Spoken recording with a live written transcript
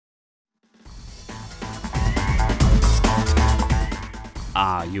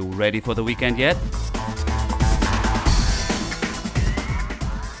Are you ready for the weekend yet?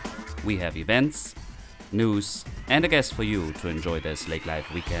 We have events, news, and a guest for you to enjoy this Lake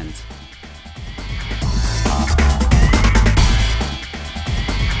Life weekend.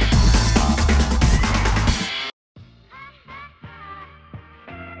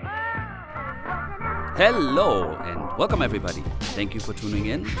 Hello and welcome everybody. Thank you for tuning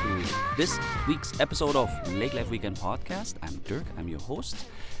in to this week's episode of Lake Life Weekend Podcast. I'm Dirk, I'm your host,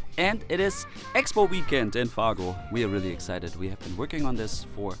 and it is Expo Weekend in Fargo. We are really excited. We have been working on this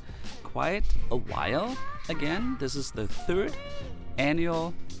for quite a while. Again, this is the third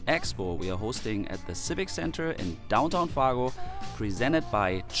annual Expo we are hosting at the Civic Center in downtown Fargo, presented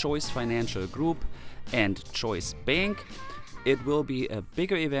by Choice Financial Group and Choice Bank. It will be a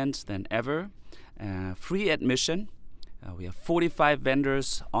bigger event than ever. Free admission. We have 45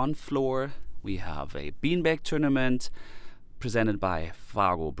 vendors on floor. We have a beanbag tournament presented by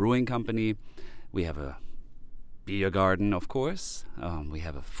Fargo Brewing Company. We have a beer garden, of course. We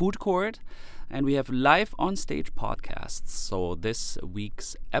have a food court. And we have live on stage podcasts. So this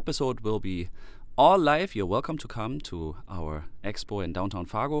week's episode will be all live. You're welcome to come to our expo in downtown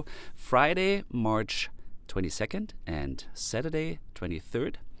Fargo, Friday, March 22nd and Saturday,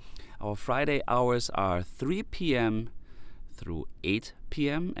 23rd. Our Friday hours are 3 p.m. through 8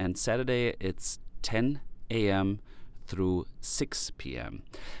 p.m. and Saturday it's 10 a.m. through 6 p.m.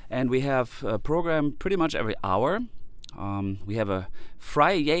 And we have a program pretty much every hour. We have a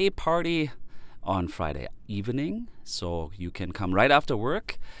Friday party on Friday evening, so you can come right after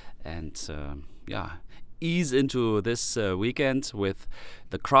work and ease into this weekend with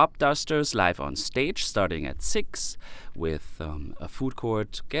the Crop Dusters live on stage starting at 6 with a food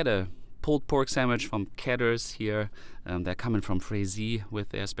court. Get a pulled pork sandwich from Kedders here. They're coming from Frazee with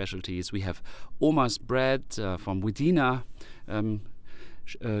their specialties. We have Oma's Bread from Widina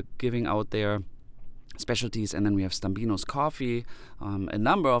giving out their specialties, and then we have Stambino's Coffee, a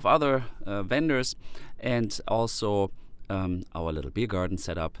number of other vendors, and also our little beer garden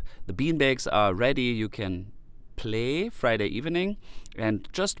set up. The beanbags are ready. You can play Friday evening and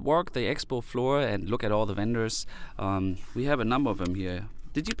just walk the expo floor and look at all the vendors. We have a number of them here.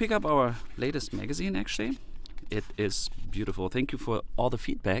 Did you pick up our latest magazine, actually? It is beautiful. Thank you for all the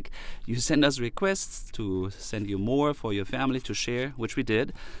feedback. You send us requests to send you more for your family to share, which we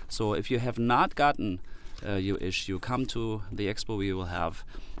did. So if you have not gotten your issue, come to the expo. We will have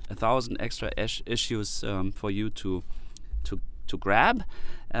 1,000 extra issues for you to grab.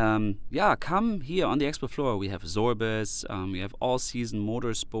 Come here on the expo floor. We have Zorbis, we have all-season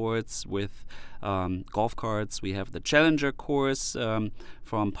motorsports with golf carts. We have the Challenger course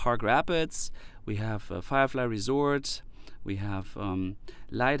from Park Rapids. We have Firefly Resort. We have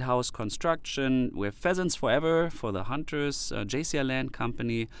Lighthouse Construction. We have Pheasants Forever for the hunters. JCR Land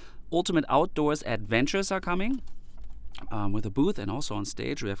Company. Ultimate Outdoors Adventures are coming. With a booth and also on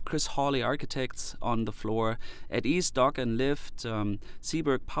stage. We have Chris Hawley Architects on the floor, at East Dock and Lift,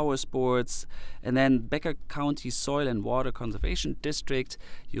 Seaburg Power Sports, and then Becker County Soil and Water Conservation District.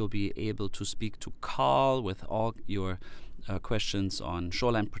 You'll be able to speak to Carl with all your questions on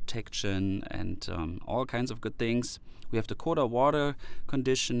shoreline protection and all kinds of good things. We have Dakota Water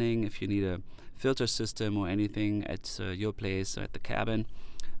Conditioning if you need a filter system or anything at your place or at the cabin.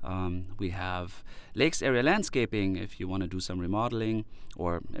 We have Lakes Area Landscaping if you want to do some remodeling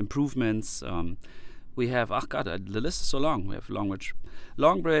or improvements. We have, the list is so long. We have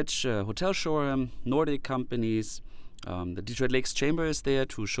Longbridge, Hotel Shoreham, Nordic companies. The Detroit Lakes Chamber is there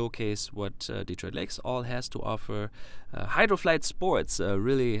to showcase what Detroit Lakes all has to offer. Hydroflight Sports,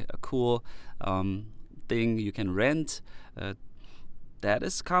 really a cool thing you can rent. That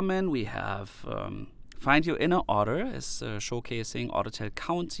is coming. We have Find Your Inner Otter is showcasing Ottertail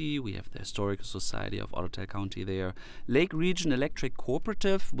County. We have the Historical Society of Ottertail County there. Lake Region Electric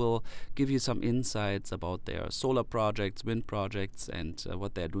Cooperative will give you some insights about their solar projects, wind projects, and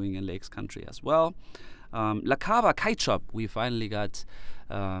what they're doing in Lakes Country as well. La Cava Kite Shop, we finally got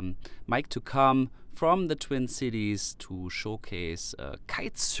Mike to come from the Twin Cities to showcase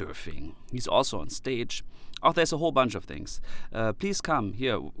kite surfing. He's also on stage. Oh, there's a whole bunch of things. Please come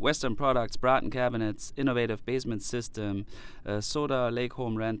here. Western Products, Bratton Cabinets, Innovative Basement System, Soda Lake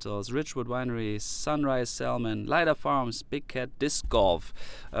Home Rentals, Richwood Winery, Sunrise Salmon, Lighter Farms, Big Cat Disc Golf.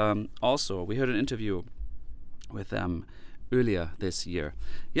 Also, we heard an interview with them earlier this year.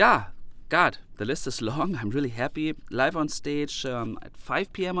 Yeah, God, the list is long. I'm really happy. Live on stage at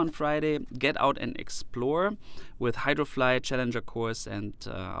 5 p.m. on Friday. Get out and explore with Hydrofly, Challenger course, and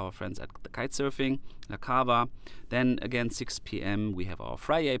our friends at the Kite Surfing, La Cava. Then again, 6 p.m. we have our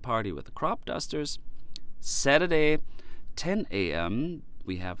Friday party with the Crop Dusters. Saturday, 10 a.m.,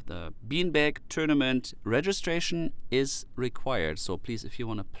 we have the Beanbag Tournament. Registration is required, so please, if you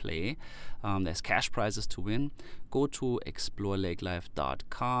want to play, there's cash prizes to win. Go to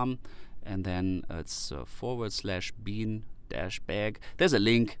explorelakelife.com, and then it's /bean-bag. There's a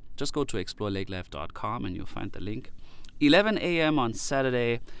link. Just go to explorelakelife.com and you'll find the link. 11 a.m. on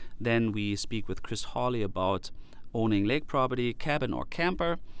Saturday, then we speak with Chris Hawley about owning lake property, cabin or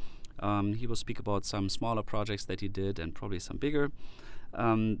camper. He will speak about some smaller projects that he did and probably some bigger.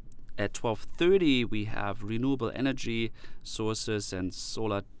 At 12:30, we have renewable energy sources and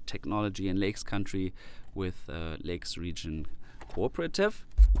solar technology in Lakes Country with Lakes Region Cooperative.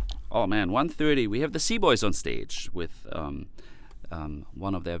 Oh man, 1:30, we have the Sea Boys on stage with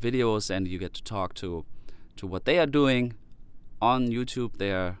one of their videos, and you get to talk to what they are doing on YouTube.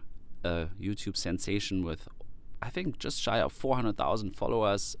 They're a YouTube sensation with, I think, just shy of 400,000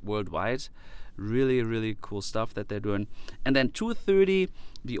 followers worldwide. Really, really cool stuff that they're doing. And then 2:30,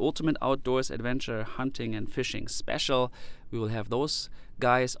 the Ultimate Outdoors Adventure Hunting and Fishing Special. We will have those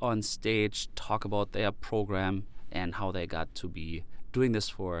guys on stage talk about their program and how they got to be doing this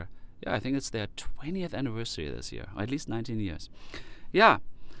for, I think it's their 20th anniversary this year, or at least 19 years. Yeah,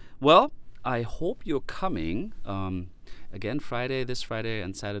 well, I hope you're coming. Again, this Friday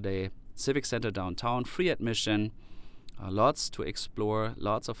and Saturday, Civic Center downtown, free admission, lots to explore,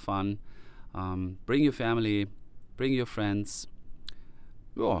 lots of fun. Bring your family, bring your friends.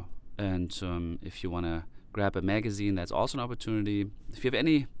 Oh, and if you want to grab a magazine, that's also an opportunity. If you have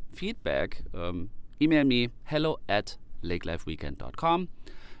any feedback, email me, hello@lakelifeweekend.com.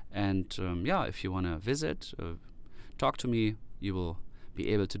 And if you want to visit, talk to me, you will be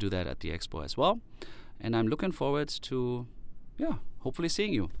able to do that at the expo as well. And I'm looking forward to, hopefully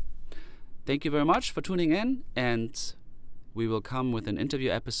seeing you. Thank you very much for tuning in, and we will come with an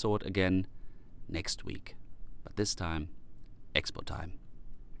interview episode again next week. But this time, expo time.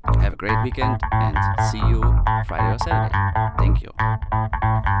 Have a great weekend, and see you Friday or Saturday. Thank you.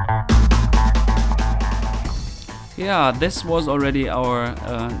 Yeah, this was already our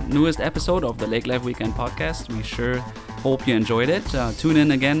newest episode of the Lake Life Weekend podcast. We sure hope you enjoyed it. Tune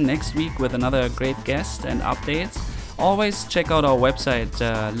in again next week with another great guest and updates. Always check out our website,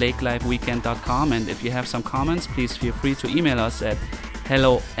 lakelifeweekend.com, and if you have some comments, please feel free to email us at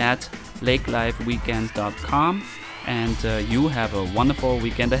hello@lakelifeweekend.com, and you have a wonderful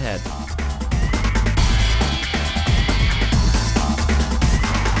weekend ahead.